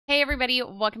Hey everybody,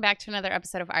 welcome back to another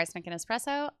episode of Arsenic and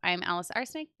Espresso. I'm Alice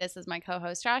Arsenic. This is my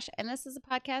co-host Josh, and this is a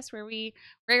podcast where we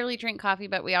rarely drink coffee,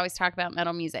 but we always talk about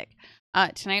metal music.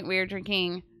 Tonight we are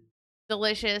drinking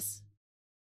delicious,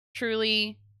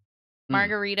 truly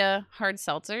margarita hard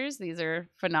seltzers. These are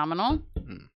phenomenal.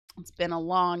 It's been a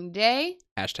long day.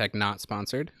 Hashtag not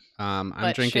sponsored. I'm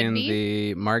But should drinking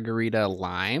be. the margarita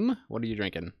lime. What are you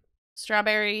drinking?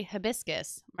 Strawberry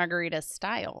hibiscus margarita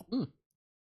style.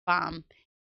 Bomb.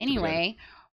 Anyway,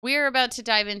 we're about to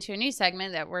dive into a new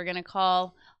segment that we're going to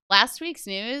call Last Week's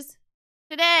News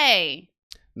Today.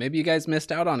 Maybe you guys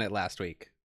missed out on it last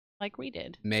week. Like we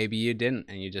did. Maybe you didn't,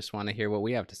 and you just want to hear what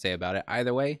we have to say about it.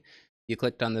 Either way, you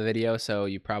clicked on the video, so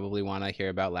you probably want to hear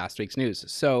about last week's news.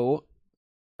 So,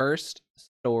 first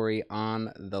story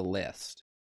on the list.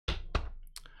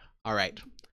 All right.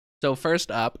 So first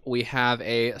up, we have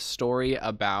a story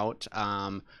about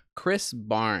Chris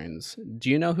Barnes. Do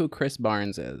you know who Chris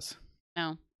Barnes is?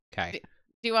 No. Okay.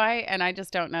 Do I? And I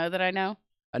just don't know that I know?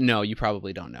 No, you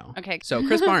probably don't know. Okay. So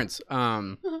Chris Barnes,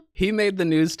 he made the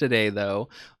news today, though.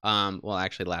 Well,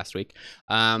 actually last week,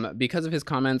 because of his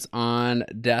comments on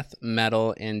death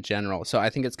metal in general. So I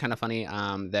think it's kind of funny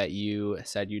that you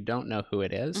said you don't know who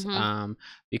it is,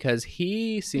 because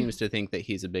he seems to think that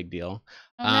he's a big deal.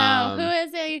 Oh, no. Who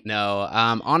is he? No.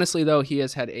 Honestly, though, he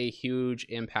has had a huge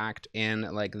impact in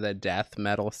like the death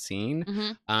metal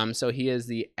scene. So he is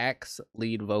the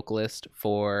ex-lead vocalist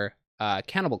for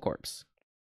Cannibal Corpse.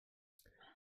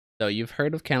 So you've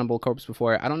heard of Cannibal Corpse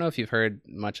before. I don't know if you've heard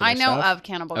much of their stuff. I know of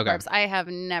Cannibal Corpse. I have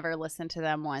never listened to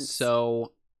them once.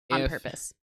 So on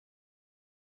purpose.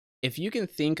 If you can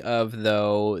think of,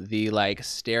 though, the like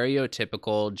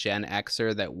stereotypical Gen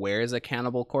Xer that wears a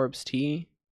Cannibal Corpse tee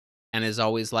and is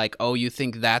always like, oh, you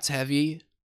think that's heavy?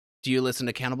 Do you listen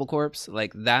to Cannibal Corpse?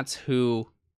 Like, that's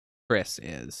who Chris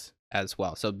is as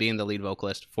well. So being the lead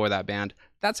vocalist for that band,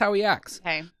 that's how he acts.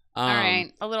 Okay. All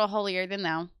right. A little holier than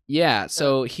thou. Yeah,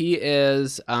 so he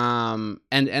is, and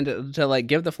to like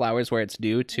give the flowers where it's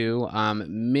due too,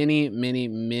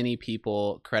 many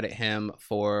people credit him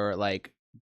for like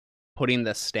putting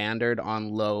the standard on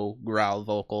low growl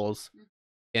vocals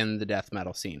in the death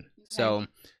metal scene. Okay. So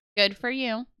good for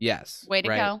you. Yes. Way to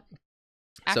go.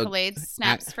 Accolades, so,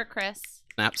 snaps for Chris.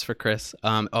 Snaps for Chris.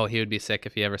 Oh, he would be sick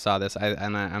if he ever saw this.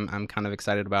 I'm kind of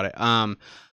excited about it.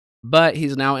 But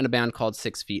he's now in a band called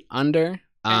 6 Feet Under.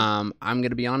 Okay. I'm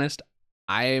going to be honest.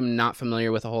 I am not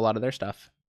familiar with a whole lot of their stuff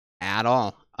at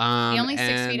all. The only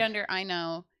 6 Feet Under I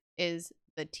know is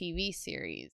the TV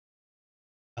series.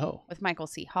 Oh. With Michael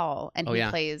C. Hall. And he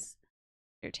plays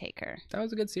Undertaker. That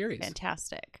was a good series.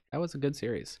 Fantastic. That was a good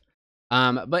series.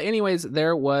 But anyways,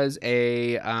 there was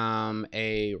a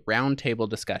roundtable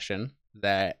discussion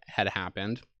that had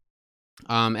happened.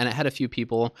 And it had a few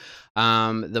people,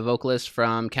 the vocalist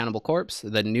from Cannibal Corpse,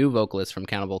 the new vocalist from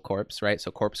Cannibal Corpse, right? So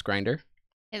Corpse Grinder.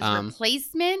 His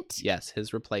replacement? Yes,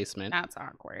 his replacement. That's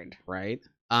awkward. Right.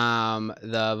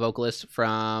 The vocalist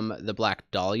from the Black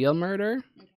Dahlia murder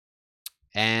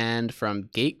and from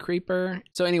Gatecreeper.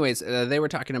 So anyways, they were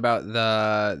talking about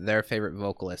their favorite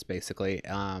vocalist, basically,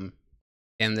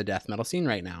 in the death metal scene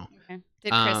right now. Okay.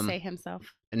 Did Chris say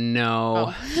himself?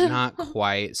 No, not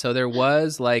quite. So there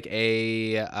was like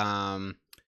a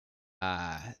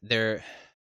there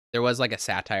was like a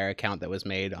satire account that was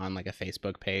made on like a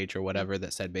Facebook page or whatever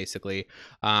that said basically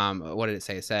what did it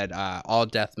say? It said all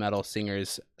death metal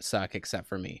singers suck except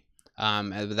for me.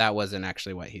 That wasn't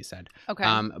actually what he said.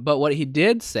 Okay. But what he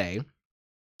did say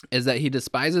is that he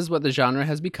despises what the genre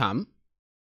has become.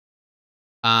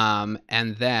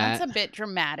 And that's a bit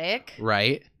dramatic.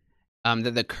 Right.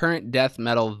 That the current death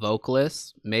metal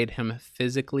vocalists made him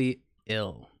physically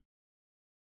ill.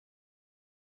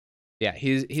 Yeah,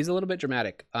 he's a little bit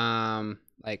dramatic.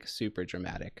 Like super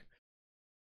dramatic.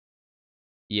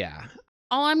 Yeah.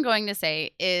 All I'm going to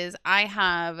say is I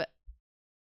have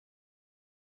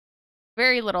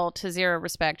very little to zero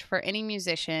respect for any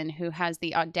musician who has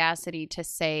the audacity to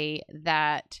say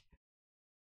that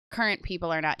current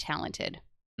people are not talented.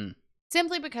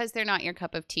 Simply because they're not your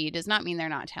cup of tea does not mean they're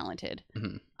not talented.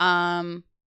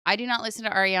 I do not listen to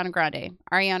Ariana Grande.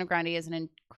 Ariana Grande is an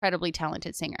incredibly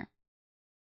talented singer.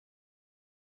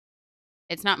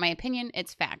 It's not my opinion.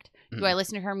 It's fact. Do I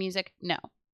listen to her music? No.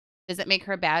 Does it make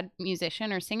her a bad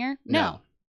musician or singer? No.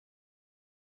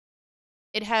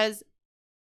 It has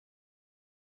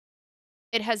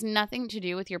nothing to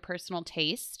do with your personal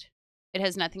taste. It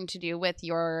has nothing to do with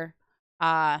your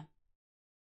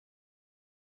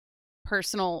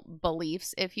personal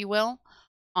beliefs, if you will,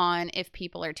 on if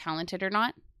people are talented or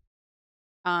not.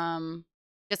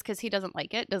 Just because he doesn't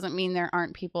like it doesn't mean there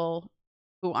aren't people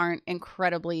who aren't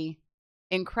incredibly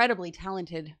incredibly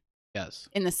talented Yes.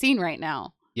 in the scene right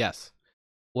now. Yes.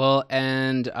 Well,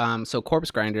 and so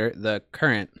Corpse Grinder, the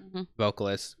current Mhm.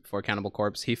 vocalist for Cannibal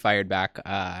Corpse, he fired back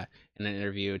in an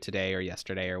interview today or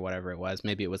yesterday or whatever it was.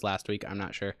 Maybe it was last week. I'm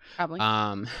not sure. Probably.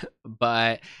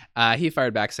 But he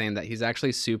fired back saying that he's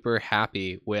actually super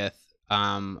happy with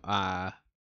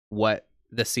what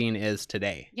the scene is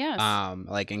today. Yes.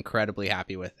 Like incredibly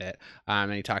happy with it.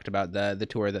 And he talked about the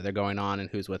tour that they're going on and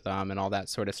who's with them and all that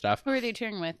sort of stuff. Who are they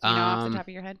touring with? Do you know off the top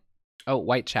of your head? Oh,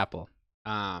 Whitechapel.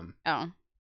 Oh.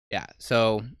 Yeah.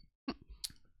 So,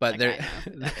 but Like,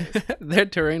 they're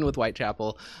touring with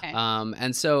Whitechapel. Okay.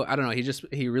 And so I don't know.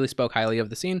 He really spoke highly of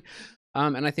the scene.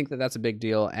 And I think that that's a big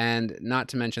deal. And not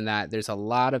to mention that there's a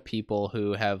lot of people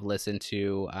who have listened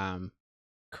to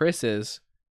Chris's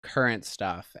current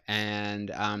stuff, and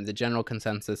the general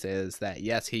consensus is that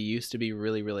yes, he used to be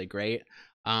really, really great.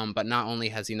 But not only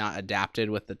has he not adapted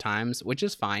with the times, which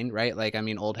is fine, right? Like, I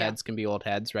mean, old heads can be old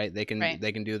heads, right? They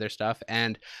can do their stuff,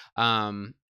 and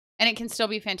it can still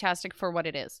be fantastic for what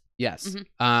it is. yes.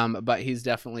 Mhm. But he's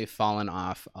definitely fallen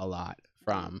off a lot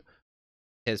from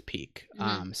his peak.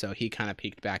 Mhm. So he kind of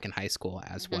peaked back in high school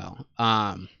as Mhm.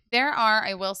 well. There are,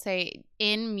 I will say,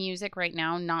 in music right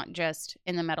now, not just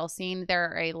in the metal scene, there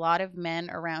are a lot of men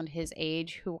around his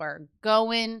age who are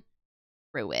going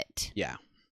through it. Yeah.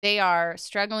 They are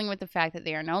struggling with the fact that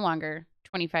they are no longer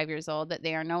 25 years old, that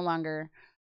they are no longer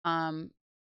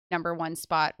number one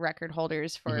spot record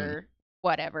holders for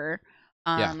whatever,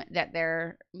 that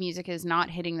their music is not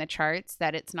hitting the charts,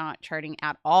 that it's not charting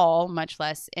at all, much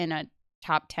less in a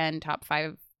top 10, top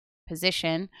 5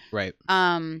 position. Right.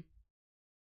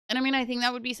 And I mean, I think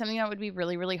that would be something that would be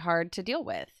really, really hard to deal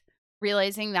with.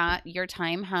 Realizing that your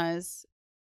time has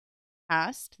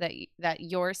passed, that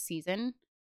your season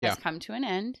has come to an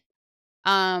end.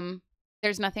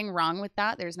 There's nothing wrong with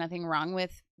that. There's nothing wrong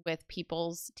with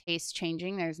people's tastes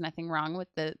changing. There's nothing wrong with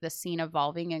the scene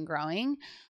evolving and growing.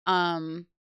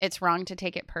 It's wrong to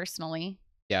take it personally.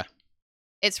 Yeah.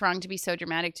 It's wrong to be so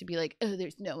dramatic to be like, oh,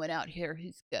 there's no one out here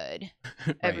who's good.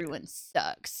 Right. Everyone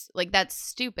sucks. Like, that's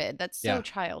stupid. That's so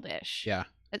childish. Yeah.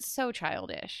 It's so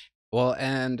childish. Well,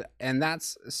 and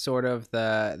that's sort of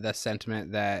the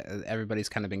sentiment that everybody's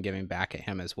kind of been giving back at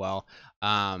him as well.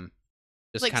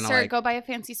 Just like, kind of sir, like, go buy a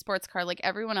fancy sports car like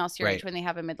everyone else your Right. age when they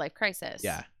have a midlife crisis.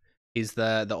 yeah. He's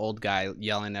the old guy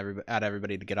yelling at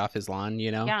everybody to get off his lawn, you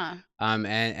know? Yeah.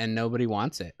 And nobody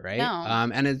wants it, right?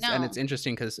 No. And it's No.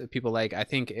 interesting because people like, I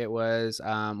think it was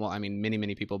well, I mean,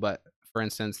 many people, but for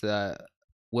instance, the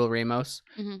Will Ramos,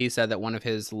 Mhm. he said that one of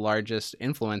his largest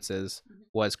influences Mhm.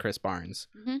 was Chris Barnes.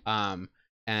 Mhm.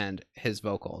 And his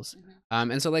vocals.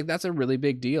 Mhm. And so like that's a really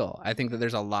big deal. I think that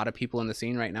there's a lot of people in the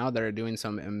scene right now that are doing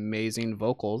some amazing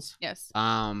vocals. Yes.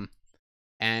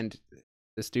 And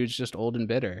this dude's just old and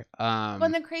bitter. Well,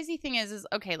 and the crazy thing is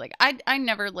okay, like I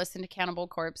never listened to Cannibal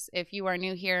Corpse. If you are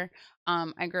new here,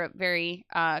 I grew up very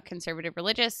conservative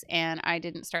religious, and I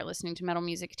didn't start listening to metal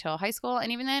music till high school,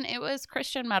 and even then it was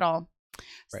Christian metal.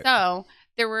 Right. So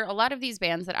there were a lot of these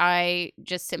bands that I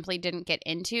just simply didn't get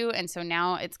into, and so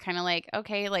now it's kind of like,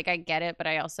 okay, like I get it, but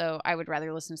I would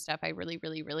rather listen to stuff I really,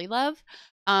 really, really love.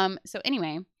 So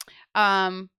anyway,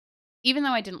 even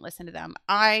though I didn't listen to them,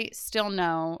 I still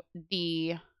know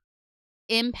the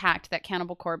impact that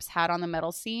Cannibal Corpse had on the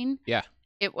metal scene. Yeah.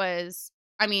 It was,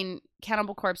 I mean,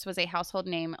 Cannibal Corpse was a household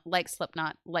name like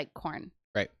Slipknot, like Korn.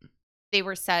 Right. They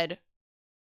were said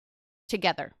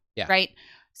together. Yeah. Right.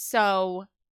 So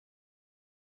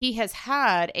he has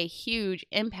had a huge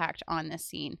impact on the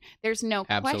scene. There's no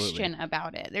question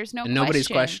about it. There's no and nobody's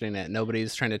questioning it.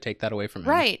 Nobody's trying to take that away from him.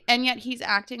 Right. And yet he's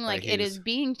acting like Right, it is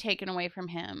being taken away from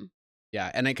him. Yeah,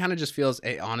 and it kind of just feels,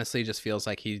 it honestly just feels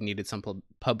like he needed some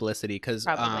publicity because,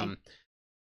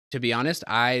 to be honest,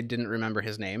 I didn't remember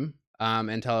his name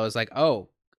until I was like, oh,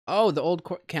 the old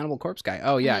Cannibal Corpse guy.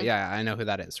 Oh yeah, Mhm. yeah, I know who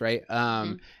that is, right?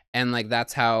 Mhm. And like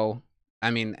that's how. I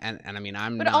mean, and I mean,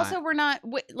 But also, we're not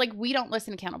like, we don't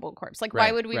listen to Cannibal Corpse. Like,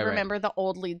 why would we remember the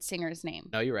old lead singer's name?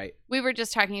 No, you're right. We were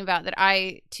just talking about that.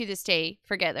 I, to this day,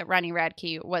 forget that Ronnie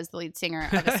Radke was the lead singer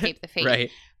of Escape the Fate.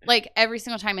 Right. Like, every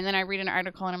single time. And then I read an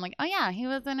article and I'm like, oh yeah, he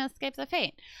was in Escape the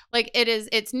Fate. Like,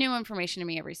 it's new information to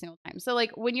me every single time. So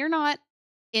like, when you're not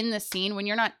in the scene, when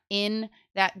you're not in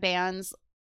that band's,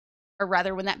 or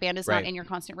rather when that band is not in your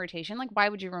constant rotation, like, why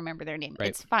would you remember their name? Right.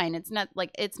 It's fine. It's not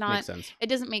like, it's not, Makes sense. it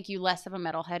doesn't make you less of a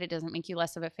metalhead. It doesn't make you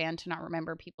less of a fan to not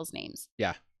remember people's names.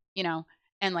 Yeah. You know,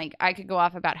 and like, I could go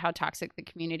off about how toxic the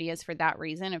community is for that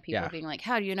reason, of people being like,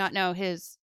 how do you not know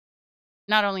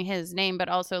not only his name, but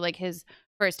also like his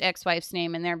first ex-wife's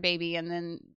name and their baby, and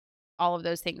then all of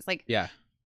those things. Like, yeah,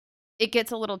 it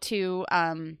gets a little too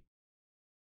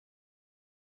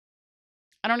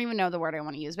I don't even know the word I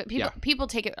want to use, but Yeah. people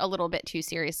take it a little bit too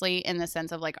seriously in the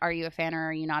sense of like, are you a fan or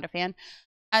are you not a fan?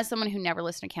 As someone who never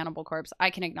listened to Cannibal Corpse, I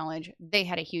can acknowledge they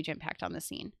had a huge impact on the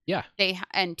scene. Yeah.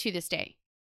 And to this day,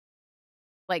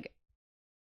 like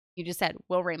you just said,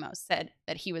 Will Ramos said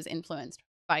that he was influenced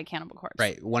by Cannibal Corpse.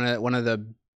 Right. One of the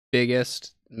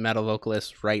biggest metal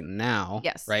vocalists right now.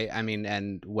 Yes. Right. I mean,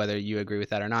 and whether you agree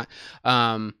with that or not,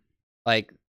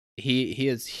 like he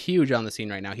is huge on the scene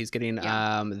right now. He's getting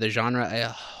the genre a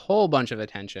whole bunch of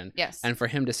attention. Yes. And for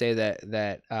him to say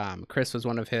that Chris was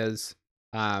one of his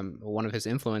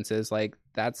influences, like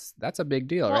that's a big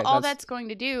deal. Well, right? all that's going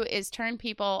to do is turn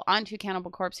people onto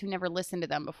Cannibal Corpse who never listened to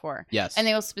them before. Yes. And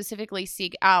they will specifically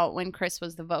seek out when Chris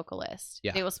was the vocalist.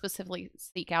 Yeah. They will specifically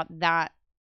seek out that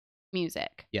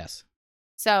music. Yes.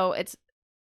 So I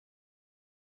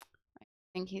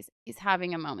think he's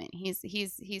having a moment. He's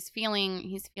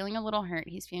feeling a little hurt.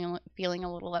 He's feeling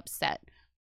a little upset.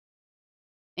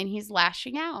 And he's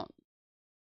lashing out.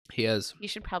 He is. He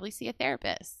should probably see a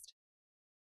therapist.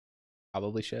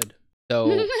 Probably should.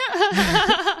 So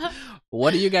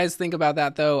what do you guys think about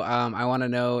that though? I want to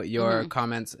know your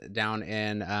comments down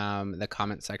in the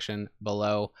comment section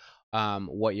below.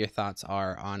 What your thoughts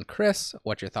are on Chris,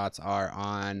 what your thoughts are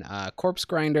on Corpse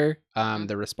Grinder,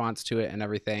 the response to it and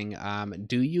everything.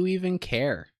 Do you even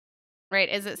care? Right.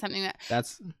 Is it something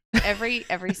that's every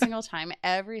single time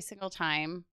I've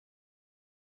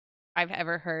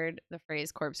ever heard the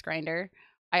phrase Corpse Grinder,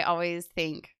 I always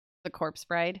think the Corpse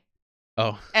Bride.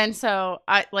 Oh. And so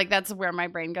I like that's where my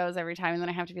brain goes every time, and then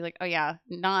I have to be like, oh yeah,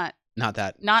 not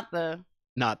the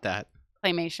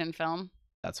claymation film.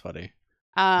 That's funny.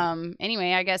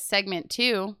 Anyway, I guess segment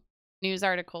 2, news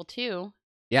article 2.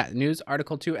 Yeah, news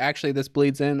article 2. Actually, this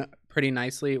bleeds in pretty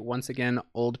nicely. Once again,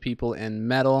 old people in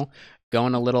metal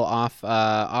going a little off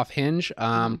hinge.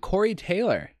 Corey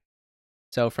Taylor.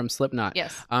 So from Slipknot.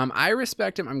 Yes. I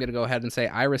respect him. I'm going to go ahead and say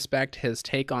I respect his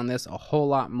take on this a whole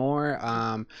lot more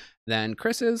than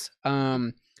Chris's.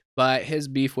 But his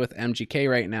beef with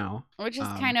MGK right now, which is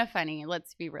kind of funny.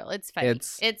 Let's be real. It's funny.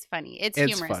 It's funny. It's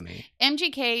humorous. Funny.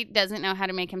 MGK doesn't know how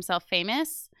to make himself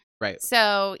famous. Right.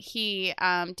 So he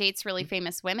dates really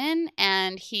famous women,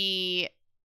 and he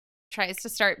tries to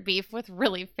start beef with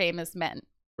really famous men.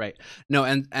 Right. No,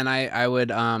 and I would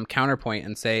counterpoint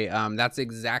and say that's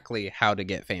exactly how to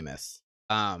get famous.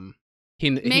 He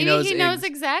knows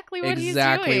exactly what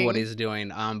he's doing.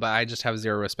 But I just have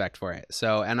zero respect for it.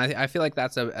 So, and I feel like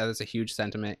that's a huge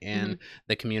sentiment in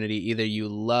the community. Either you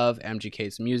love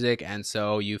MGK's music and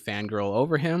so you fangirl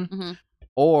over him,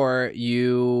 or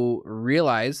you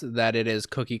realize that it is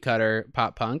cookie cutter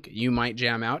pop punk. You might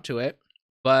jam out to it,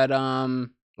 but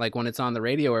like when it's on the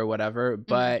radio or whatever,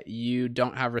 but you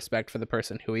don't have respect for the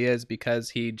person who he is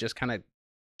because he just kind of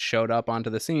showed up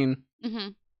onto the scene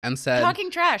and said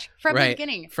talking trash from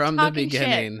the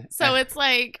beginning. Shit. So it's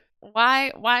like,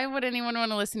 why would anyone want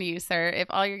to listen to you, sir, if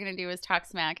all you're going to do is talk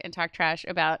smack and talk trash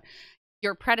about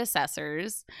your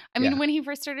predecessors? I mean, when he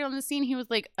first started on the scene, he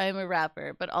was like, I'm a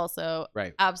rapper, but also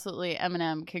absolutely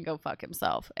Eminem can go fuck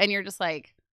himself. And you're just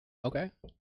like, okay.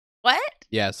 What?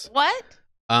 Yes. What?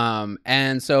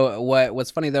 And so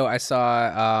what's funny though, I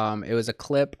saw it was a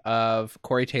clip of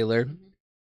Corey Taylor.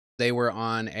 They were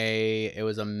on it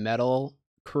was a metal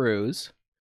cruise.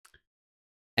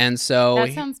 And so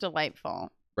that sounds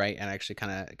delightful. Right, and actually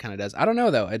kind of does. I don't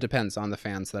know though. It depends on the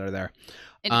fans that are there.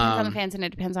 It depends on the fans, and it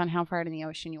depends on how far in the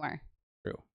ocean you are.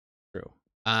 True.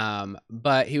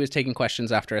 But he was taking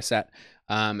questions after a set,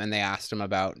 and they asked him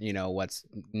about, what's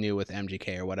new with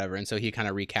MGK or whatever, and so he kind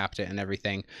of recapped it and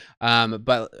everything.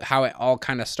 But how it all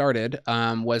kind of started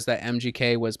was that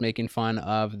MGK was making fun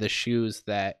of the shoes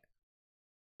that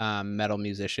metal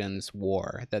musicians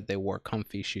wore, that they wore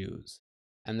comfy shoes,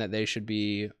 and that they should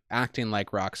be acting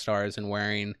like rock stars and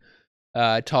wearing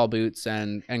tall boots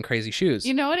and crazy shoes.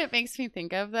 You know what it makes me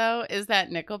think of though is that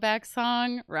Nickelback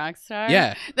song Rockstar.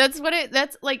 Yeah,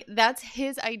 that's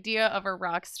his idea of a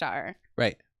rock star,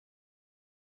 right?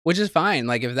 Which is fine.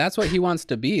 Like if that's what he wants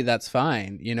to be, that's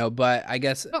fine, but I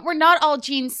guess we're not all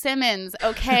Gene Simmons,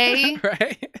 okay?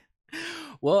 Right.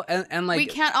 Well, and like we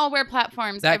can't all wear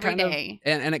platforms every day.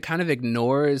 And it kind of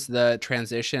ignores the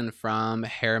transition from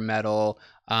hair metal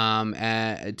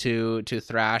and to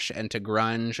thrash and to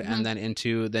grunge and then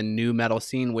into the new metal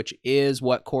scene, which is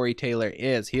what Corey Taylor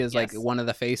is. He is like one of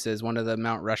the faces, one of the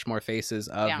Mount Rushmore faces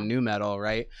of new metal,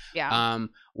 right? Yeah.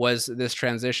 Was this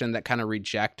transition that kind of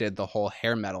rejected the whole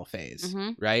hair metal phase,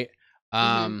 right?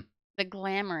 The The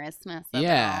glamorousness of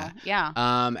Yeah. it all.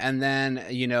 Yeah. And then,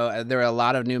 you know, there are a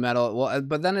lot of new metal. Well,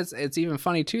 but then it's even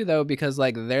funny too, though, because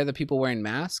like they're the people wearing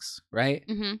masks, right?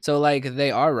 Mm-hmm. So like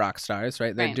they are rock stars,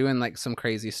 right? They're Right. doing like some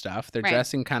crazy stuff. They're Right.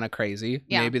 dressing kind of crazy.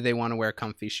 Yeah. Maybe they want to wear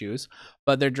comfy shoes,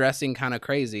 but they're dressing kind of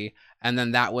crazy. And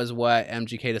then that was what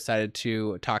MGK decided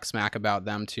to talk smack about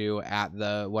them to at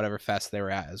the whatever fest they were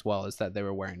at, as well, as that they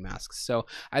were wearing masks. So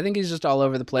I think he's just all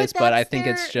over the place, but I think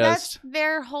it's just that's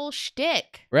their whole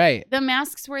shtick. right. The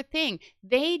masks were a thing.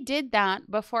 They did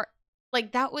that before,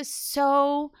 like that was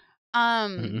so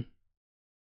Mhm.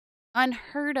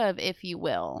 unheard of, if you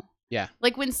will. Yeah.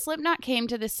 Like when Slipknot came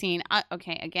to the scene.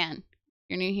 Okay, again,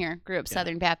 you're new here. Grew up Yeah.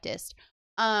 Southern Baptist.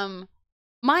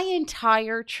 My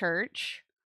entire church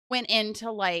went into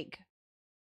like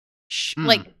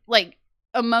like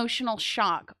emotional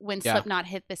shock when Yeah. Slipknot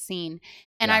hit the scene.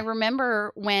 And I Yeah.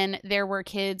 remember when there were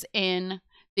kids in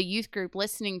the youth group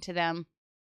listening to them.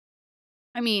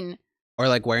 I mean, Or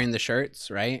like wearing the shirts,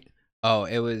 right? Oh,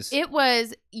 it was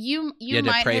you you had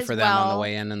to might pray as for them on the well,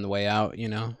 way in and the way out, you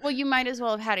know? well, you might as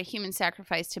well have had a human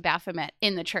sacrifice to Baphomet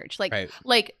in the church. Right.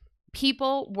 Like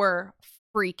people were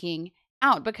freaking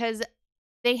out because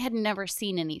they had never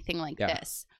seen anything like Yeah.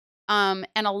 this. And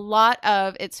a lot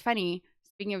of, it's funny,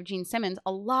 speaking of Gene Simmons,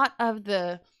 a lot of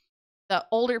the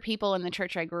older people in the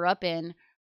church I grew up in,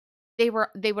 they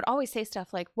would always say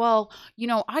stuff like, well, you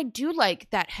know, I do like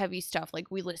that heavy stuff.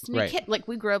 Like we listen to Right. Kiss, like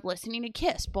we grew up listening to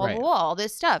Kiss, blah, Right. blah, blah, all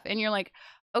this stuff. And you're like,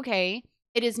 okay,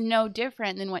 it is no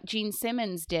different than what Gene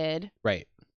Simmons did. Right.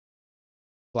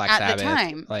 Black At the Sabbath,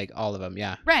 time. like all of them,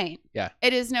 yeah. Right. Yeah.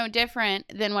 It is no different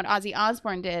than what Ozzy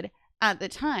Osbourne did at the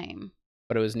time.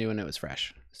 But it was new and it was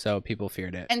fresh. So people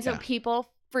feared it. And so yeah.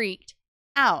 people freaked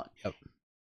out. Yep.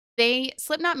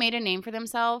 Slipknot made a name for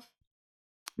themselves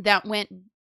that went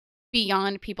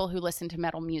beyond people who listen to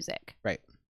metal music. Right.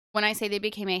 When I say they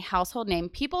became a household name,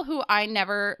 people who I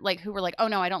never who were like, oh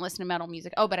no, I don't listen to metal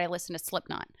music. Oh, but I listen to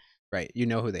Slipknot. Right. You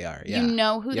know who they are. Yeah. You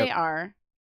know who Yep. they are.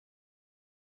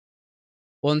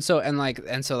 Well, and so that's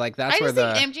I where just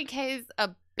think MGK is a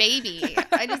baby.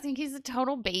 I just think he's a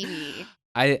total baby.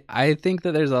 I think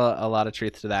that there's a lot of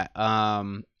truth to that.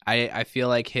 I feel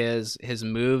like his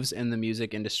moves in the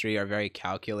music industry are very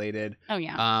calculated. Oh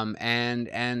yeah.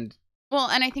 And Well,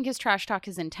 and I think his trash talk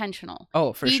is intentional.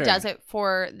 oh, for He sure. does it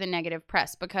for the negative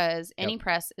press because any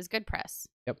press is good press.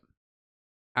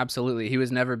 Absolutely. He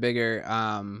was never bigger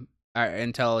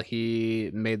until he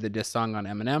made the diss song on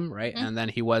Eminem, right? Mhm. And then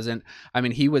he wasn't. I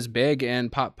mean, he was big in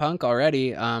pop punk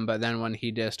already, but then when he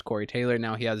dissed Corey Taylor,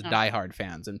 now he has diehard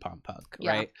fans in pop punk,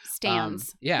 Yeah. right?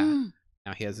 Stands. Yeah.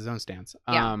 Now he has his own stance.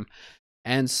 Yeah.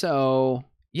 And so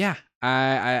yeah,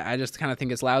 I just kind of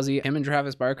think it's lousy. Him and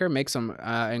Travis Barker make some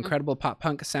incredible pop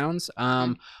punk sounds.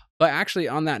 But actually,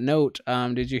 on that note,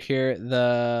 did you hear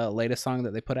the latest song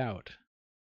that they put out?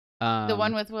 The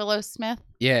one with Willow Smith.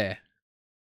 Yeah.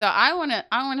 So I want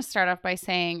to start off by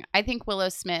saying I think Willow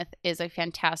Smith is a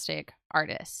fantastic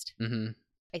artist. Mm-hmm.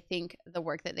 I think the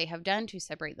work that they have done to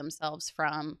separate themselves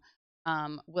from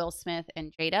Will Smith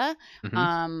and Jada,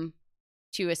 Mm-hmm.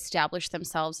 to establish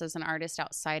themselves as an artist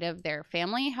outside of their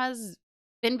family has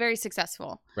been very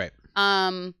successful. Right.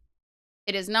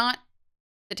 It is not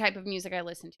the type of music I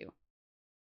listen to,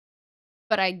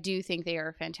 but I do think they are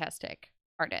a fantastic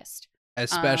artist.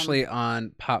 Especially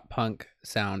on pop punk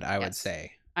sound, I would Yes.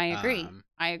 say. I agree.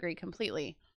 I agree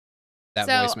completely. That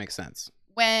So- voice makes sense.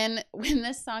 When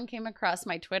this song came across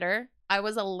my Twitter, I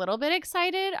was a little bit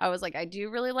excited. I was like, I do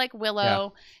really like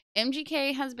Willow.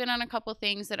 MGK has been on a couple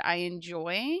things that I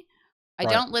enjoy. I Right.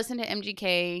 don't listen to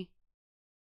MGK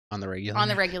On the regular. on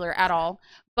the regular at all.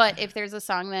 But if there's a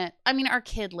song that, I mean, our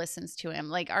kid listens to him.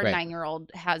 Like our Right.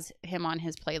 9-year-old has him on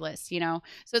his playlist, you know?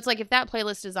 So it's like if that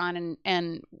playlist is on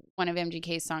and one of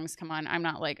MGK's songs come on, I'm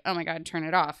not like, oh my God, turn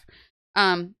it off.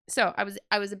 So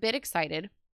I was a bit excited.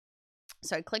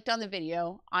 So I clicked on the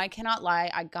video. I cannot lie,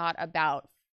 I got about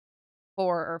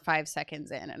 4 or 5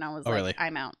 seconds in and I was Oh, like, really?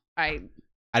 I'm out. I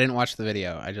didn't watch the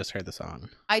video. I just heard the song.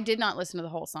 I did not listen to the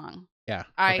whole song. Yeah.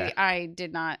 Okay. I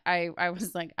did not. I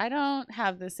was like, I don't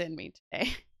have this in me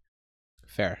today.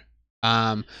 Fair.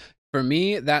 For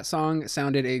me, that song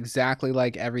sounded exactly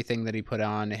like everything that he put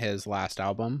on his last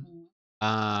album.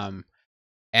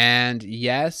 And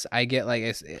yes, I get like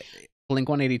it's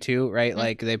Blink-182, right? Mhm.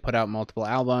 Like they put out multiple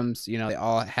albums. You know, they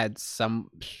all had some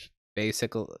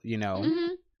basic, you know, Mhm.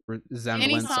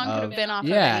 resemblance song could of. have been off of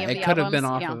Yeah, any of it the could have been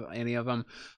albums, off yeah. of any of them.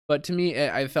 But to me,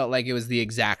 I felt like it was the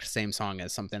exact same song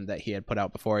as something that he had put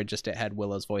out before. It had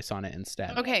Willow's voice on it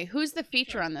instead. Okay, who's the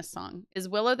feature on this song? Is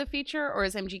Willow the feature or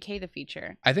is MGK the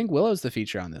feature? I think Willow's the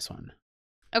feature on this one.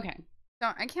 Okay.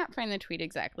 So I can't find the tweet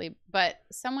exactly, but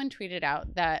someone tweeted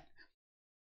out that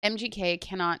MGK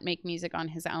cannot make music on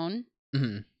his own,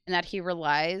 Mhm. and that he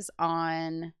relies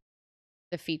on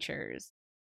the features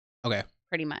Okay.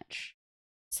 pretty much.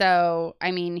 So,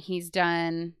 I mean, he's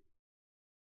done.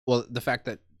 Well, the fact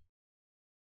that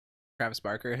Travis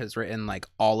Barker has written like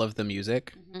all of the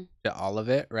music Mhm, to all of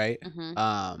it, right?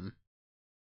 mhm.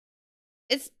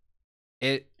 It's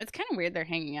It kind of weird they're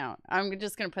hanging out. I'm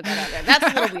just gonna put that out there. That's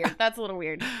a little weird. That's a little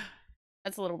weird.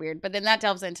 That's a little weird. But then that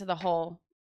delves into the whole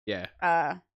yeah,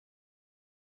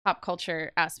 pop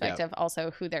culture aspect Yep. of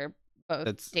also who they're both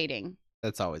That's dating.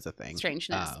 that's always a thing.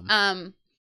 Strangeness.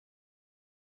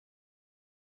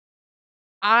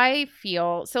 I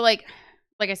feel so like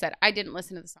I said, I didn't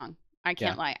listen to the song. I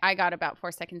can't lie. I got about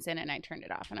 4 seconds in and I turned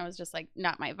it off, and I was just like,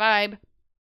 not my vibe.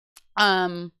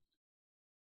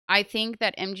 I think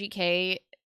that MGK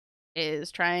is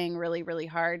trying really, really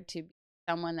hard to be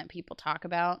someone that people talk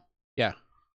about. Yeah.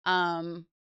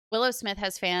 Willow Smith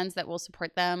has fans that will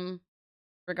support them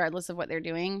regardless of what they're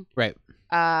doing. Right.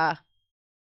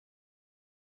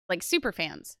 Like super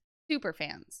fans.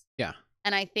 Yeah.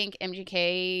 And I think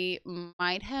MGK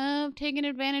might have taken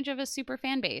advantage of a super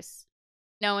fan base,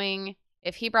 knowing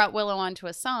if he brought Willow onto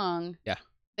a song, Yeah.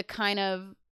 the kind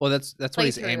of Well, that's what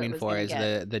he's playthrough it aiming was for gonna is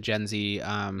get. the Gen Z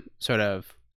sort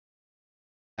of.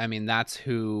 I mean, that's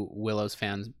who Willow's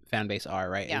fan base are,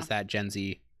 right? Yeah. Is that Gen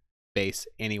Z base,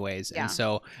 anyways? Yeah.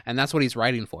 And that's what he's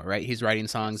writing for, right? He's writing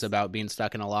songs about being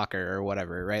stuck in a locker or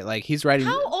whatever, right? Like he's writing.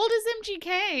 How old is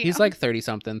MGK? He's like 30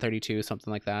 something, 32,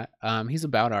 something like that. He's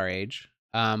about our age.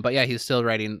 But yeah, he's still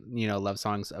writing, love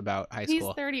songs about high school.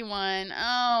 He's 31.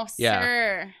 Oh,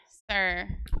 Yeah. sir.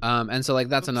 And so like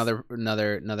that's Oops.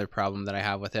 another problem that I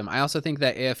have with him. I also think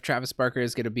that if Travis Barker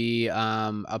is going to be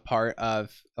a part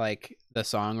of like the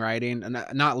songwriting and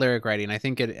not lyric writing,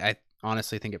 I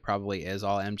honestly think it probably is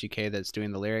all MGK that's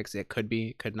doing the lyrics. It could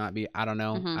be, could not be. I don't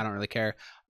know. Mhm. I don't really care.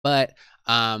 But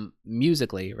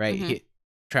musically, right? Mhm.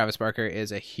 Travis Barker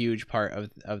is a huge part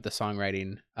of the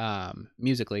songwriting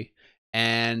musically.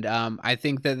 And I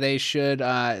think that they should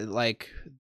have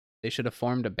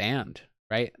formed a band,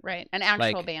 right? Right. An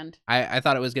actual Like, band. I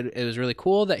thought it was good. It was really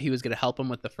cool that he was going to help him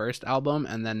with the first album,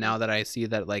 and then now that I see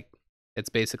that like it's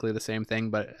basically the same thing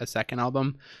but a second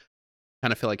album,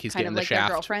 kind of feel like he's Kind getting of the like their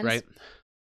shaft, girlfriends? right?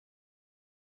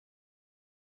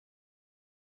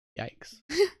 Yikes.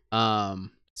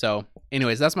 So,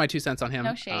 anyways, that's my 2 cents on him.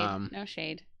 No shade. No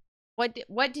shade. What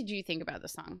did you think about the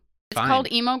song? It's Fine.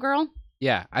 called Emo Girl.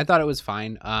 Yeah, I thought it was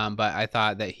fine. But I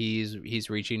thought that he's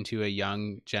reaching to a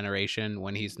young generation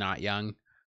when he's not young.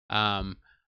 And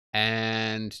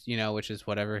which is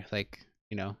whatever, like,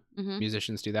 Mhm.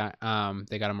 musicians do that.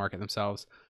 They got to market themselves.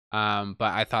 But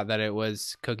I thought that it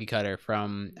was cookie cutter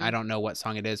from, I don't know what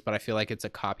song it is, but I feel like it's a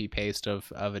copy paste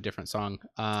of a different song.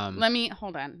 Let me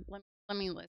hold on. Let me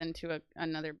listen to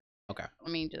another. Okay.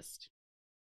 Let me just.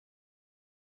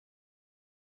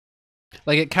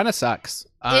 Like it kind of sucks.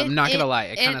 I'm not gonna lie,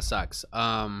 it kind of sucks.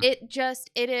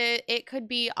 It could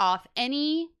be off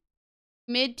any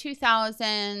mid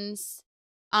 2000s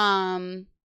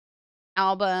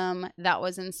album that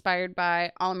was inspired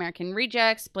by All American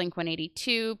Rejects,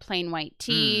 Blink-182, Plain White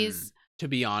T's. To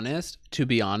be honest,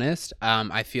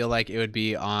 I feel like it would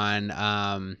be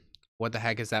on what the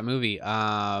heck is that movie?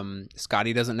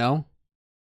 Scotty Doesn't Know.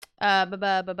 That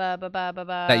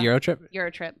Eurotrip?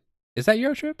 Eurotrip. Is that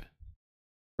Eurotrip?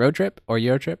 Road Trip or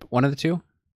Eurotrip? One of the two.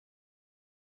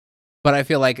 But I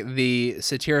feel like the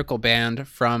satirical band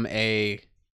from a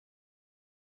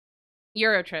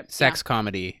Eurotrip sex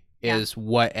comedy is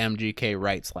what MGK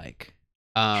writes like.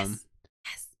 Yes.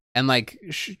 And like,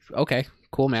 okay,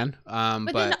 cool, man.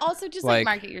 But then also just like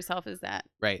market yourself as that.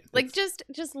 Right. Like just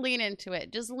lean into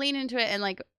it. Just lean into it and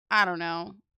like, I don't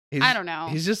know.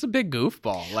 He's just a big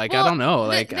goofball. Like, well, I don't know.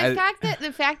 Like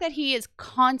the fact that he is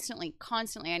constantly.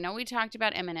 I know we talked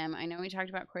about Eminem. I know we talked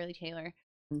about Corey Taylor,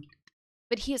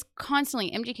 but he is constantly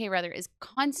MGK is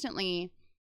constantly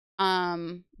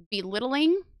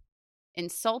belittling,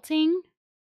 insulting,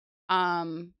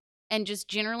 and just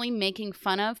generally making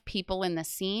fun of people in the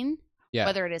scene. Yeah.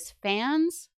 Whether it is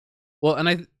fans,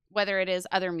 whether it is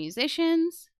other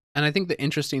musicians. And I think the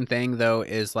interesting thing, though,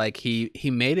 is like he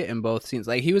made it in both scenes.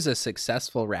 Like he was a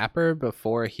successful rapper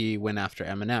before he went after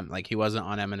Eminem. Like he wasn't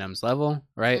on Eminem's level,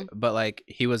 right? Mm-hmm. But like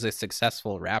he was a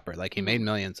successful rapper. Like he made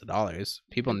millions of dollars.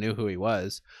 People knew who he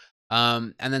was.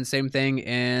 And then same thing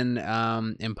in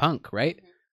Punk, right? Mm-hmm.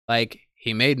 Like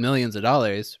he made millions of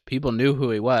dollars. People knew who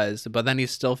he was, but then he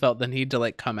still felt the need to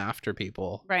like come after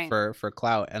people for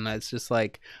clout. And that's just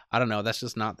like, I don't know. That's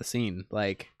just not the scene.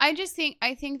 Like, I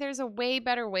think there's a way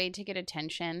better way to get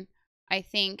attention. I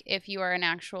think if you are an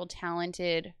actual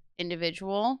talented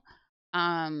individual,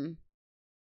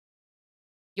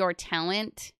 your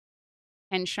talent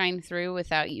can shine through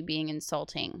without you being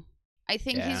insulting. I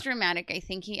think he's dramatic. I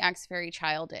think he acts very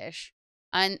childish.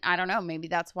 And I don't know, maybe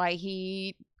that's why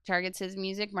he targets his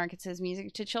music, markets his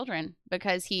music to children,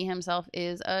 because he himself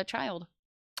is a child.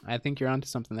 I think you're onto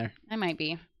something there. I might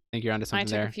be. I think you're onto something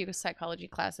there. I took a few psychology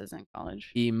classes in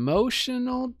college.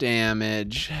 Emotional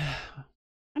damage.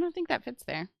 I don't think that fits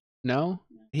there. No?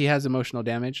 He has emotional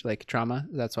damage, like trauma.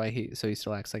 That's why he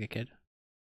still acts like a kid.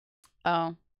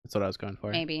 Oh. That's what I was going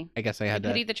for. Maybe. I guess I had to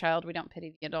pity the child. We don't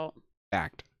pity the adult.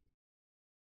 Fact.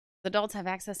 The adults have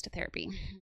access to therapy.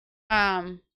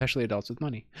 Especially adults with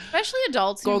money. Especially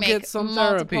adults who make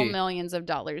multiple millions of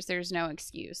dollars. There's no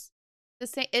excuse.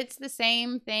 It's the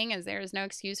same thing as there is no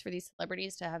excuse for these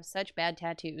celebrities to have such bad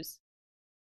tattoos.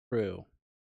 True.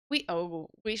 We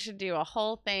should do a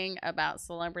whole thing about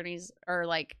celebrities or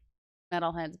like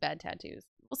metalheads' bad tattoos.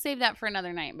 We'll save that for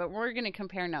another night, but we're going to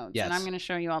compare notes, and I'm going to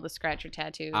show you all the scratcher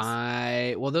tattoos.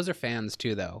 Well, those are fans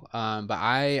too, though. But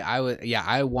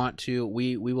I want to.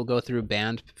 We will go through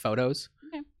band photos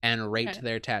and rate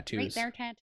their tattoos. Rate their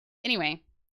tattoo. Anyway,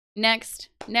 next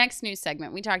news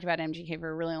segment. We talked about MGK for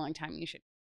a really long time. You should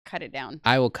cut it down.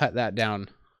 I will cut that down.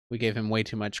 We gave him way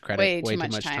too much credit. Way too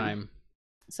much time.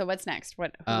 So what's next?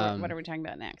 What are we talking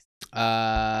about next?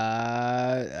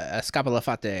 Scapola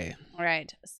Fate. All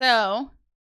right. So,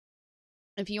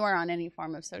 if you are on any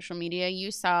form of social media,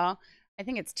 you saw, I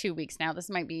think it's 2 weeks now. This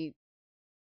might be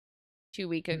 2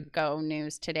 weeks ago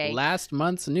news today. Last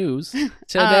month's news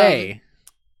today.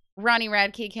 Ronnie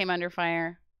Radke came under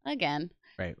fire again.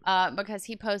 Right. Because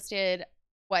he posted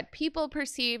what people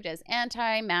perceived as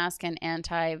anti-mask and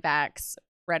anti-vax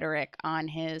rhetoric on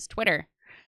his Twitter.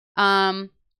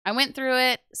 I went through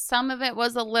it. Some of it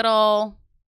was a little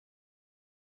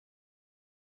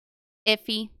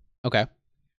iffy. Okay.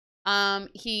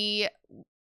 He,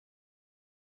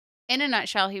 in a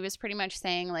nutshell, he was pretty much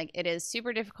saying, like, it is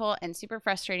super difficult and super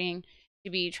frustrating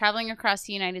to be traveling across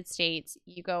the United States.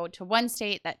 You go to one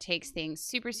state that takes things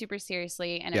super, super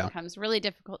seriously, and it becomes really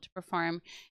difficult to perform.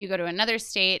 You go to another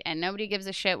state, and nobody gives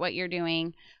a shit what you're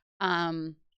doing.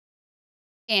 And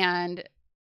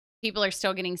people are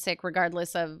still getting sick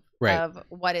regardless of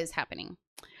what is happening.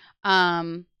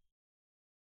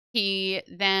 He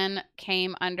then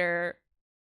came under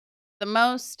the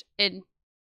most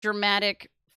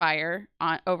dramatic fire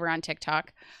over on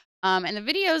TikTok. And the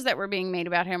videos that were being made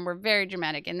about him were very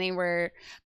dramatic. And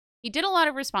he did a lot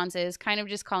of responses, kind of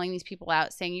just calling these people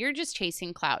out, saying, you're just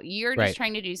chasing clout. You're just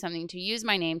trying to do something to use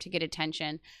my name to get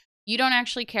attention. You don't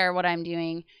actually care what I'm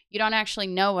doing. You don't actually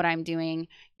know what I'm doing.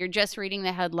 You're just reading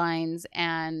the headlines,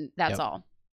 and that's all.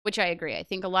 Which I agree. I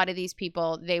think a lot of these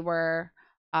people, they were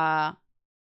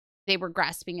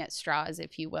grasping at straws,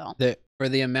 if you will. For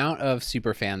the amount of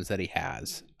super fans that he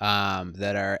has,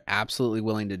 that are absolutely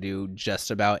willing to do just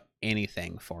about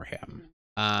anything for him,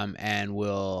 and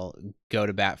will go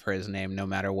to bat for his name no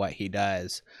matter what he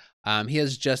does. He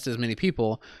has just as many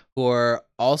people who are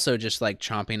also just like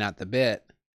chomping at the bit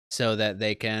so that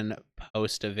they can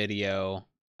post a video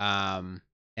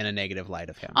in a negative light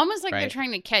of him. Almost like they're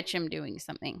trying to catch him doing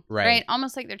something. Right?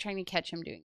 Almost like they're trying to catch him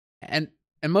doing something.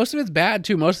 And most of it's bad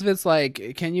too. Most of it's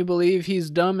like, can you believe he's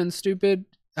dumb and stupid?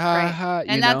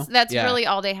 And that's really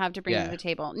all they have to bring to the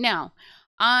table. Now,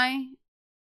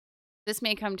 this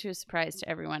may come to a surprise to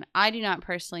everyone. I do not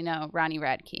personally know Ronnie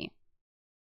Radke.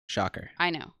 Shocker.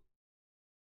 I know.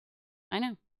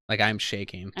 Like, I'm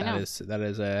shaking. That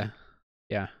is a,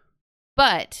 yeah.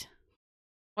 But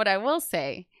what I will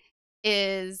say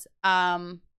is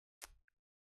that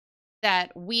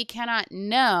we cannot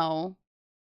know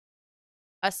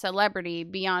a celebrity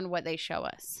beyond what they show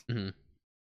us. Mm-hmm.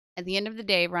 At the end of the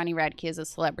day, Ronnie Radke is a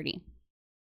celebrity.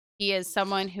 He is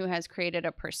someone who has created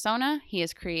a persona. He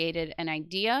has created an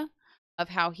idea of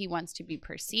how he wants to be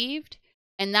perceived,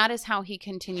 and that is how he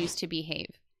continues to behave.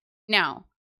 Now,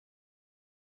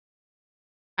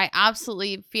 I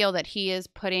absolutely feel that he is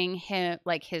putting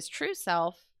his true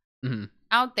self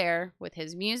out there with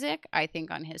his music. I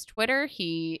think on his Twitter,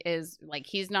 he is like,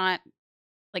 he's not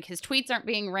like, his tweets aren't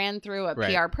being ran through a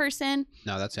PR person.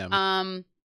 No, that's him.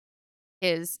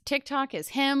 His TikTok is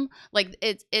him. Like,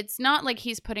 it's not like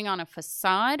he's putting on a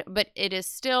facade, but it is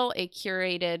still a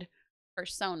curated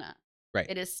persona. Right.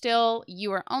 It is still,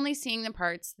 you are only seeing the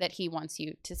parts that he wants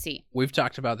you to see. We've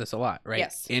talked about this a lot, right?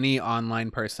 Yes. Any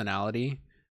online personality,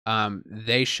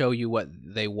 they show you what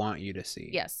they want you to see.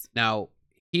 Yes. Now,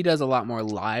 he does a lot more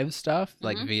live stuff,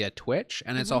 like via Twitch,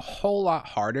 and it's a whole lot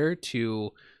harder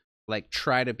to like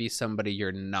try to be somebody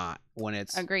you're not when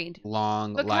it's Agreed.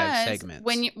 long live Because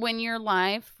segments. when you're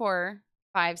live for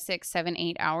 5, 6, 7,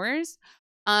 8 hours,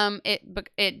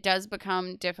 it does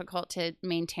become difficult to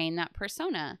maintain that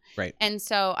persona. Right. And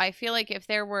so I feel like if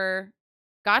there were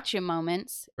gotcha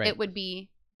moments, Right. it would be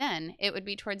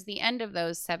towards the end of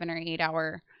those 7 or 8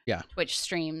 hour Twitch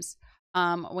streams.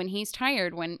 When he's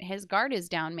tired, when his guard is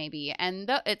down, maybe. And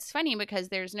it's funny because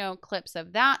there's no clips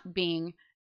of that being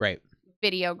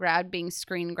video grabbed, being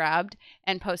screen grabbed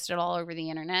and posted all over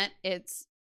the internet. It's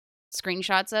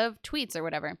screenshots of tweets or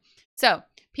whatever. So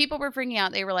people were freaking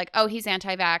out. They were like, oh, he's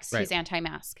anti-vax. He's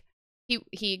anti-mask.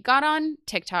 He got on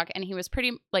TikTok and he was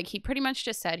pretty much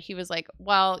just said, he was like,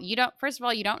 well, first of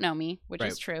all, you don't know me, which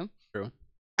is true. True.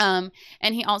 And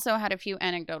he also had a few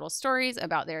anecdotal stories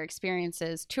about their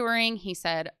experiences touring. He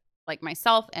said, like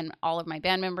myself and all of my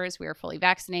band members, we are fully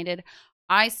vaccinated.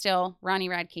 Ronnie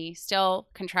Radke, still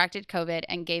contracted COVID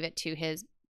and gave it to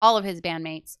all of his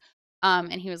bandmates.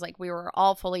 And he was like, we were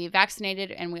all fully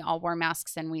vaccinated and we all wore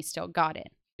masks and we still got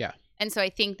it. Yeah. And so I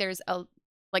think there's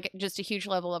just a huge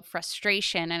level of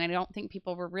frustration. And I don't think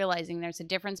people were realizing there's a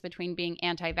difference between being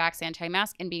anti-vax,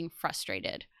 anti-mask and being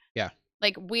frustrated. Yeah.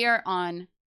 Like we're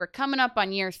coming up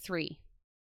on year 3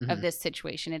 of this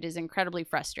situation. It is incredibly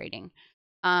frustrating.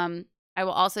 I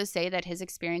will also say that his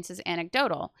experience is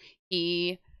anecdotal.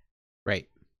 He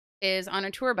is on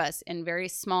a tour bus in very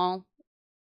small,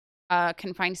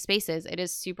 confined spaces. It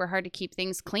is super hard to keep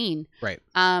things clean. Right.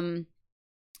 And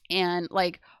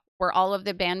like, were all of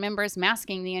the band members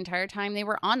masking the entire time they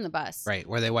were on the bus? Right.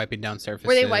 Were they wiping down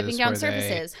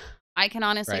surfaces? I can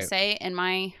honestly say in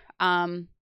my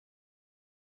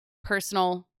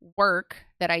personal work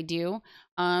that I do,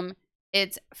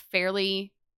 it's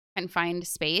fairly confined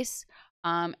space.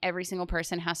 Every single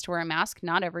person has to wear a mask.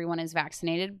 Not everyone is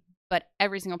vaccinated, but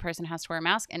every single person has to wear a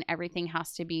mask and everything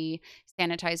has to be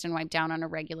sanitized and wiped down on a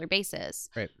regular basis.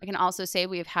 Right. I can also say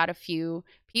we've had a few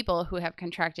people who have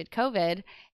contracted COVID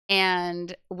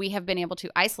and we have been able to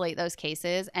isolate those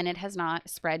cases and it has not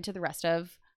spread to the rest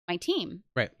of my team.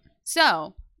 Right.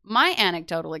 So my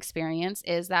anecdotal experience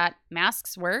is that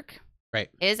masks work. Right.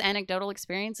 His anecdotal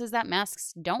experience is that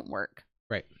masks don't work.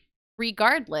 Right.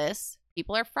 Regardless,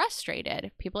 people are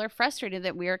frustrated. People are frustrated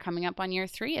that we are coming up on year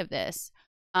 3 of this.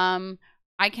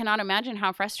 I cannot imagine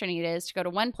how frustrating it is to go to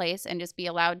one place and just be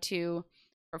allowed to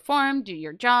perform, do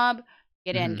your job,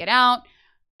 get in, get out,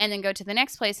 and then go to the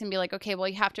next place and be like, okay, well,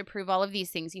 you have to prove all of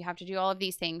these things. You have to do all of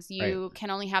these things. You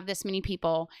can only have this many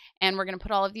people, and we're going to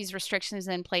put all of these restrictions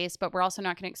in place, but we're also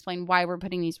not going to explain why we're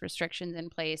putting these restrictions in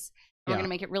place. And we're going to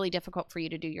make it really difficult for you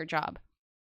to do your job.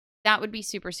 That would be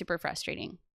super, super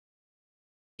frustrating.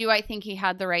 Do I think he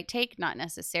had the right take? Not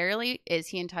necessarily. Is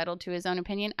he entitled to his own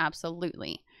opinion?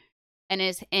 Absolutely. And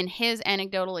in his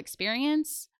anecdotal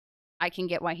experience, I can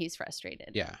get why he's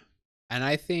frustrated. Yeah. And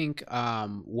I think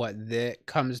what that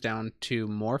comes down to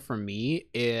more for me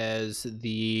is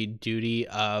the duty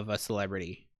of a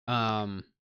celebrity.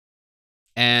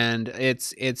 And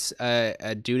it's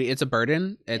a duty, it's a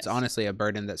burden. It's honestly a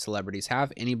burden that celebrities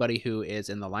have. Anybody who is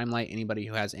in the limelight, anybody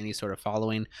who has any sort of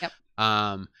following,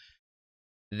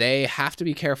 they have to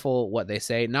be careful what they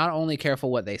say. Not only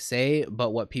careful what they say,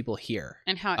 but what people hear.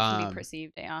 And how it can be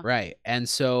perceived, Right. And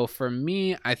so for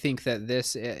me, I think that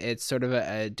it's sort of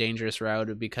a dangerous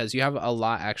route because you have a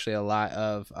lot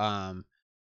of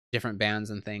different bands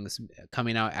and things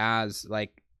coming out as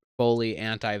like fully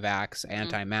anti-vax,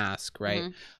 anti-mask,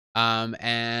 right?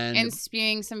 And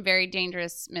spewing some very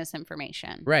dangerous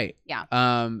misinformation. Right. Yeah.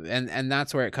 And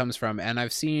that's where it comes from. And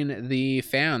I've seen the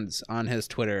fans on his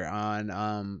Twitter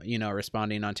on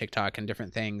responding on TikTok and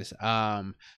different things,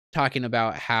 talking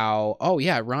about how, oh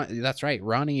yeah, that's right,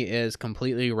 Ronnie is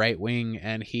completely right wing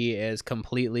and he is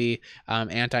completely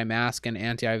anti-mask and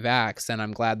anti-vax, and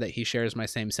I'm glad that he shares my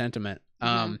same sentiment.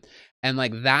 And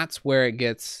like that's where it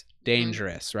gets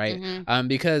dangerous, right?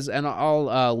 Because, and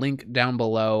I'll link down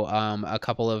below a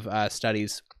couple of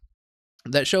studies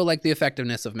that show like the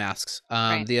effectiveness of masks,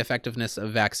 the effectiveness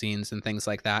of vaccines and things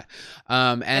like that.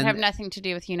 And have nothing to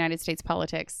do with United States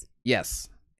politics. Yes,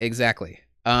 exactly.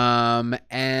 And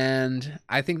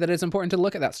I think that it's important to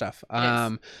look at that stuff,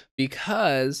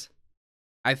 because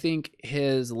I think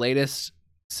his latest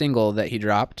single that he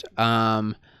dropped,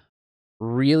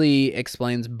 really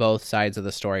explains both sides of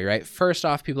the story, right? First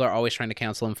off, people are always trying to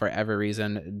cancel him for every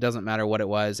reason. It doesn't matter what it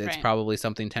was. It's probably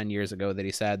something 10 years ago that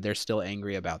he said. They're still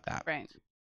angry about that. Right.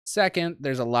 Second,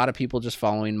 there's a lot of people just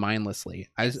following mindlessly.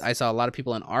 I saw a lot of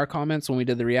people in our comments when we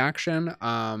did the reaction,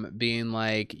 being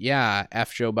like, yeah,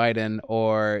 F Joe Biden,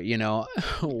 or,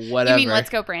 whatever. You mean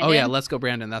let's go Brandon? Oh yeah, let's go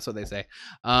Brandon. That's what they say.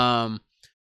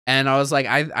 And I was like,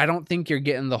 I don't think you're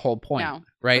getting the whole point, No.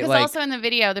 right? Because Like, also in the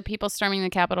video, the people storming the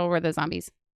Capitol were the zombies.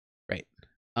 right.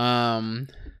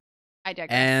 I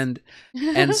digress.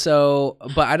 And so,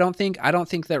 but I don't think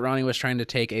that Ronnie was trying to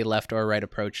take a left or right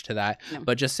approach to that, No.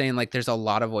 but just saying like there's a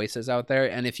lot of voices out there,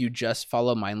 and if you just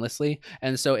follow mindlessly,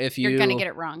 and so if You're gonna get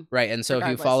it wrong, right, and so if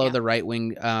you regardless, follow yeah. the right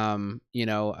wing,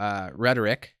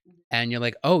 rhetoric, and you're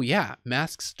like, oh yeah,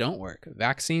 masks don't work,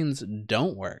 vaccines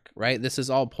don't work, right? This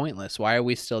is all pointless. Why are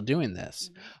we still doing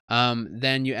this?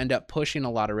 Then you end up pushing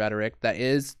a lot of rhetoric that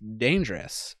is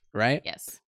dangerous, right?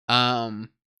 Yes.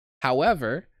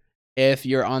 However, if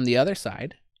you're on the other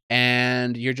side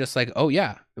and you're just like, oh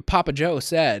yeah, Papa Joe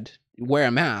said wear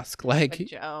a mask, like,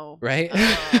 Joe. right?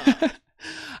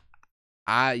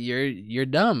 You're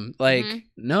dumb. Like,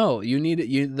 no, you need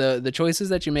the choices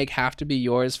that you make have to be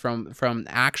yours from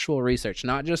actual research,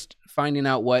 not just finding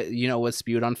out what was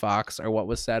spewed on Fox or what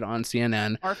was said on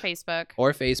CNN or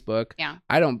Facebook. Yeah,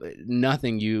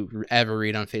 nothing you ever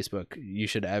read on Facebook you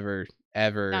should ever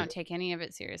don't take any of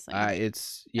it seriously.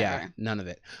 It's none of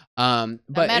it. The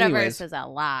but metaverse anyways, is a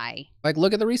lie. like,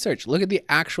 look at the research, look at the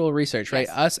actual research, right?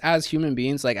 Yes. Us as human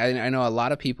beings, like I know a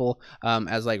lot of people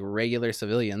as like regular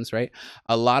civilians, right?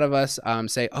 A lot of us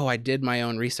say, oh, I did my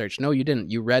own research. No, you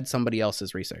didn't. You read somebody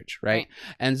else's research, right?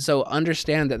 And so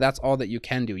understand that that's all that you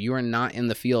can do. You are not in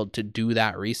the field to do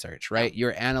that research, right?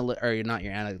 Your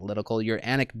analytical, your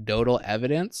anecdotal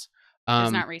evidence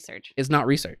it's not research. Is not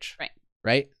research.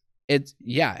 Right?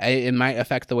 It might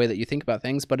affect the way that you think about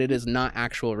things, but it is not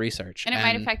actual research. And it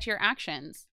might affect your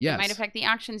actions. Yes. It might affect the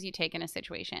actions you take in a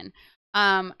situation.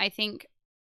 I think,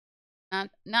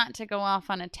 not to go off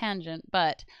on a tangent,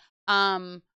 but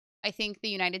I think the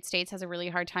United States has a really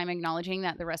hard time acknowledging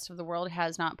that the rest of the world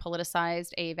has not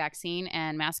politicized a vaccine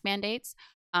and mask mandates.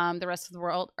 The rest of the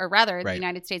world, or rather, the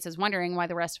United States is wondering why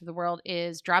the rest of the world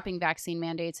is dropping vaccine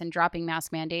mandates and dropping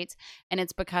mask mandates. And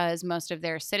it's because most of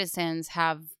their citizens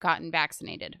have gotten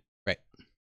vaccinated. Right.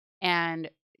 And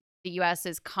the U.S.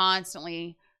 is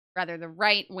constantly, rather the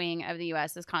right wing of the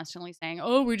U.S. is constantly saying,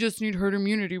 oh, we just need herd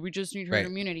immunity. We just need herd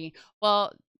immunity.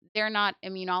 Well, they're not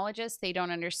immunologists. They don't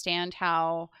understand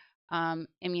how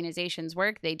immunizations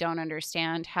work. They don't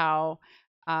understand how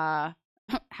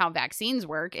vaccines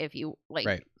work, if you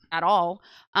at all.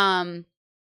 And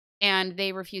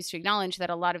they refuse to acknowledge that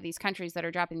a lot of these countries that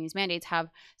are dropping these mandates have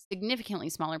significantly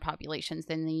smaller populations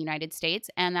than the United States,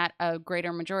 and that a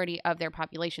greater majority of their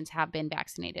populations have been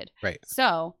vaccinated. Right.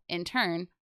 So, in turn,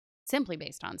 simply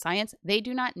based on science, they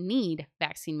do not need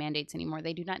vaccine mandates anymore.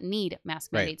 They do not need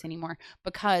mask mandates anymore,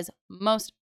 because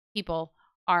most people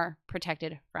are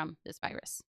protected from this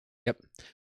virus. Yep.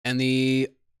 And the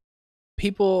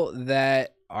people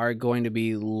that are going to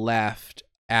be left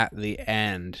at the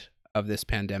end of this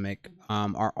pandemic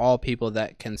are all people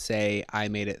that can say, I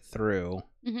made it through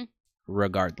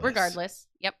regardless.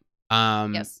 Yep.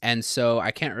 Yes. And so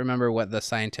I can't remember what the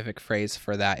scientific phrase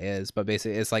for that is, but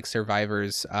basically it's like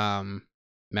survivor's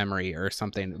memory or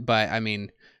something. But I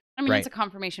mean, it's a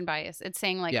confirmation bias. It's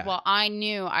saying like, well, I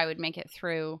knew I would make it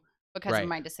through because of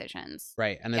my decisions.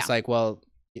 Right. And it's like, well,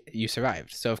 you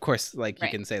survived, so of course, like, you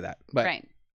can say that. But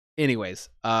anyways,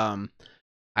 I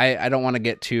don't want to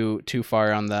get too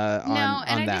far on that.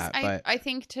 But I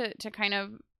think to kind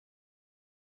of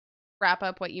wrap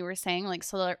up what you were saying, like,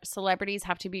 celebrities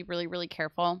have to be really, really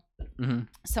careful.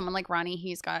 Someone like Ronnie,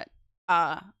 he's got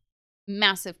a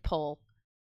massive pull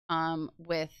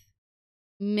with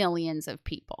millions of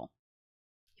people.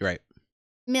 Right.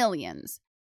 Millions.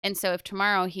 And so if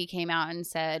tomorrow he came out and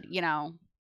said,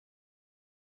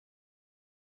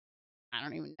 I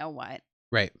don't even know what.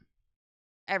 Right.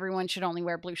 Everyone should only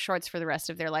wear blue shorts for the rest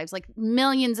of their lives. Like,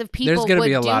 millions of people. There's going to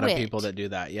be a lot of people that do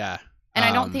that. Yeah. And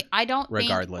I don't think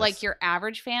regardless, like, your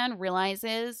average fan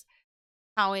realizes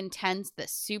how intense the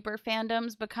super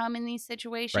fandoms become in these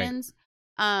situations.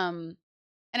 And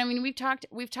I mean, we've talked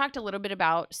a little bit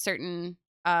about certain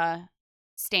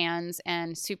stans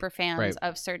and super fans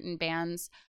of certain bands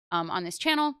on this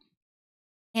channel.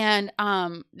 And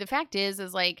the fact is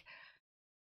like,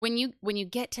 when you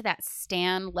get to that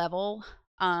stan level,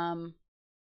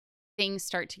 things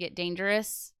start to get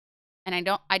dangerous. And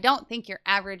I don't think your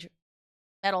average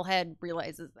metalhead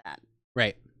realizes that.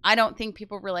 Right. I don't think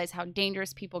people realize how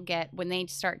dangerous people get when they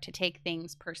start to take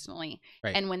things personally.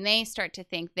 Right. And when they start to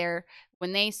think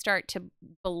when they start to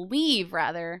believe,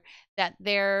 rather, that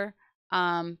their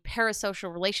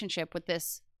parasocial relationship with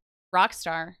this rock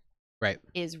star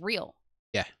is real.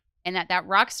 Yeah. And that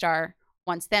rock star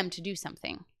wants them to do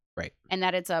something. Right. And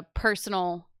that it's a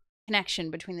personal connection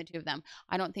between the two of them.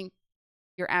 I don't think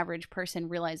your average person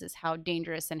realizes how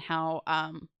dangerous and how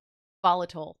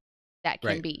volatile that can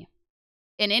Right. be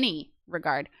in any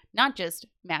regard, not just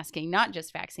masking, not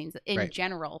just vaccines, in Right.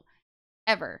 general,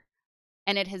 ever.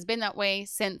 And it has been that way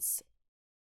since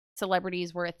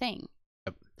celebrities were a thing.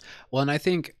 Well, and I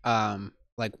think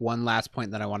like one last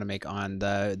point that I want to make on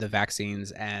the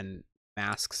vaccines and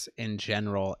masks in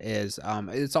general is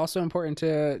it's also important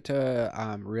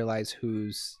to realize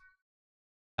who's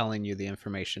telling you the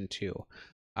information too.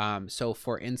 So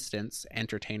for instance,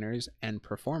 entertainers and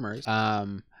performers,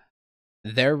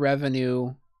 their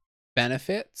revenue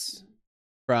benefits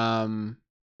from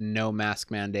no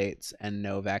mask mandates and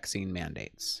no vaccine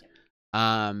mandates.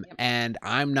 Yep. And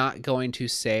I'm not going to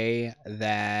say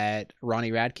that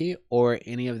Ronnie Radke or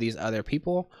any of these other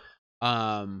people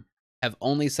have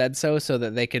only said so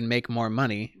that they can make more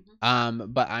money.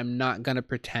 But I'm not going to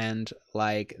pretend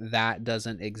like that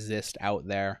doesn't exist out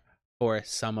there for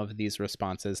some of these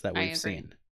responses that we've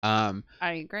seen. I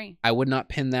agree. I would not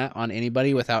pin that on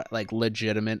anybody without like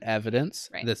legitimate evidence.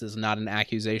 Right. This is not an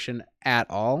accusation at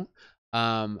all.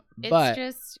 But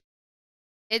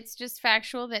it's just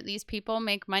factual that these people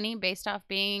make money based off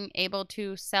being able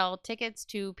to sell tickets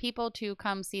to people to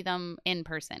come see them in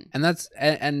person. And that's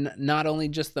and not only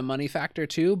just the money factor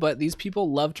too, but these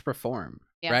people love to perform.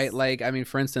 Yes. Right? Like, I mean,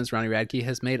 for instance, Ronnie Radke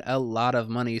has made a lot of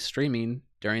money streaming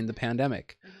during the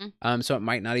pandemic. So it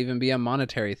might not even be a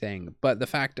monetary thing, but the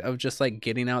fact of just like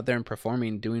getting out there and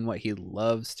performing, doing what he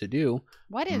loves to do,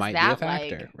 what is might that be a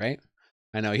factor, like? right?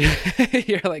 I know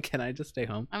you're like, can I just stay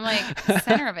home? I'm like,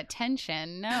 center of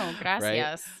attention. No,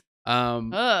 gracias. Right?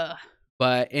 Ugh.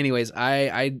 But anyways,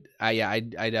 I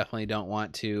definitely don't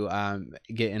want to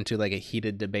get into like a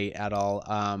heated debate at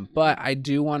all. But I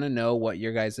do want to know what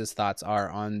your guys' thoughts are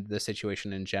on the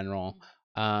situation in general.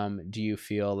 Do you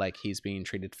feel like he's being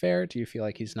treated fair? Do you feel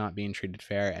like he's not being treated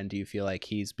fair? And do you feel like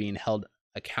he's being held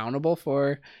accountable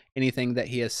for anything that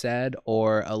he has said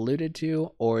or alluded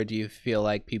to? Or do you feel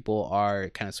like people are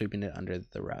kind of sweeping it under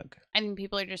the rug? I think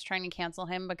people are just trying to cancel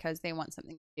him because they want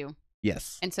something to do.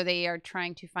 Yes. And so they are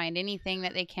trying to find anything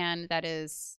that they can that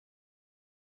is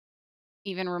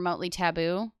even remotely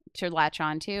taboo to latch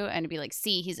onto and to be like,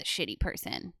 see, he's a shitty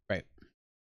person. Right.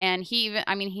 And he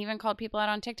even called people out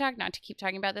on TikTok, not to keep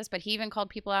talking about this, but he even called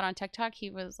people out on TikTok. He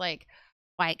was like,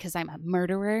 why? Because I'm a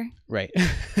murderer. Right.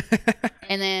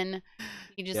 And then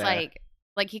he just like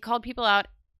he called people out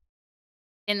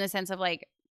in the sense of like,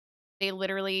 they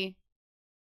literally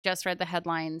just read the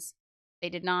headlines. They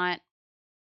did not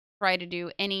try to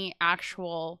do any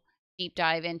actual deep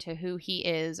dive into who he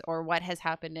is or what has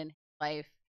happened in his life,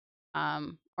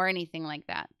 or anything like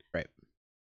that. Right.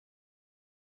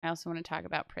 I also want to talk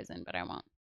about prison, but I won't.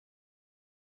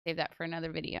 Save that for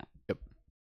another video. Yep.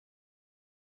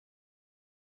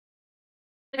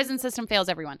 Prison system fails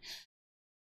everyone.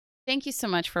 Thank you so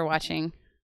much for watching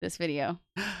this video.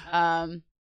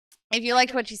 If you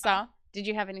liked what you saw, did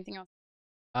you have anything else?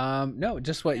 No,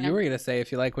 just what you were gonna say.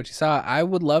 If you like what you saw, I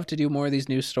would love to do more of these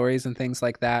news stories and things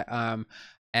like that.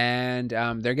 And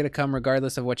they're gonna come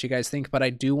regardless of what you guys think. But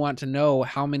I do want to know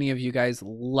how many of you guys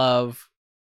love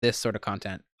this sort of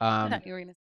content. I thought you were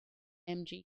gonna say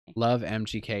MGK. Love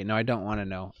MGK. No, I don't want to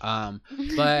know.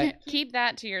 But keep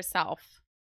that to yourself.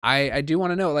 I do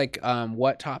want to know, like,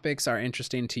 what topics are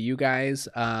interesting to you guys,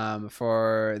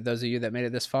 for those of you that made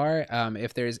it this far.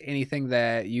 If there's anything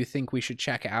that you think we should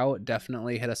check out,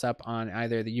 definitely hit us up on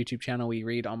either the YouTube channel. We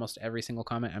read almost every single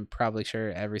comment. I'm probably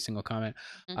sure every single comment.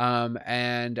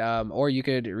 Or you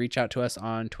could reach out to us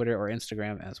on Twitter or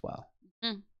Instagram as well.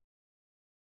 And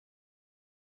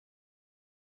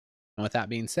with that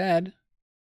being said,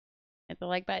 hit the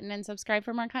like button and subscribe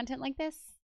for more content like this.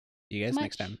 see you guys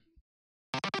next time.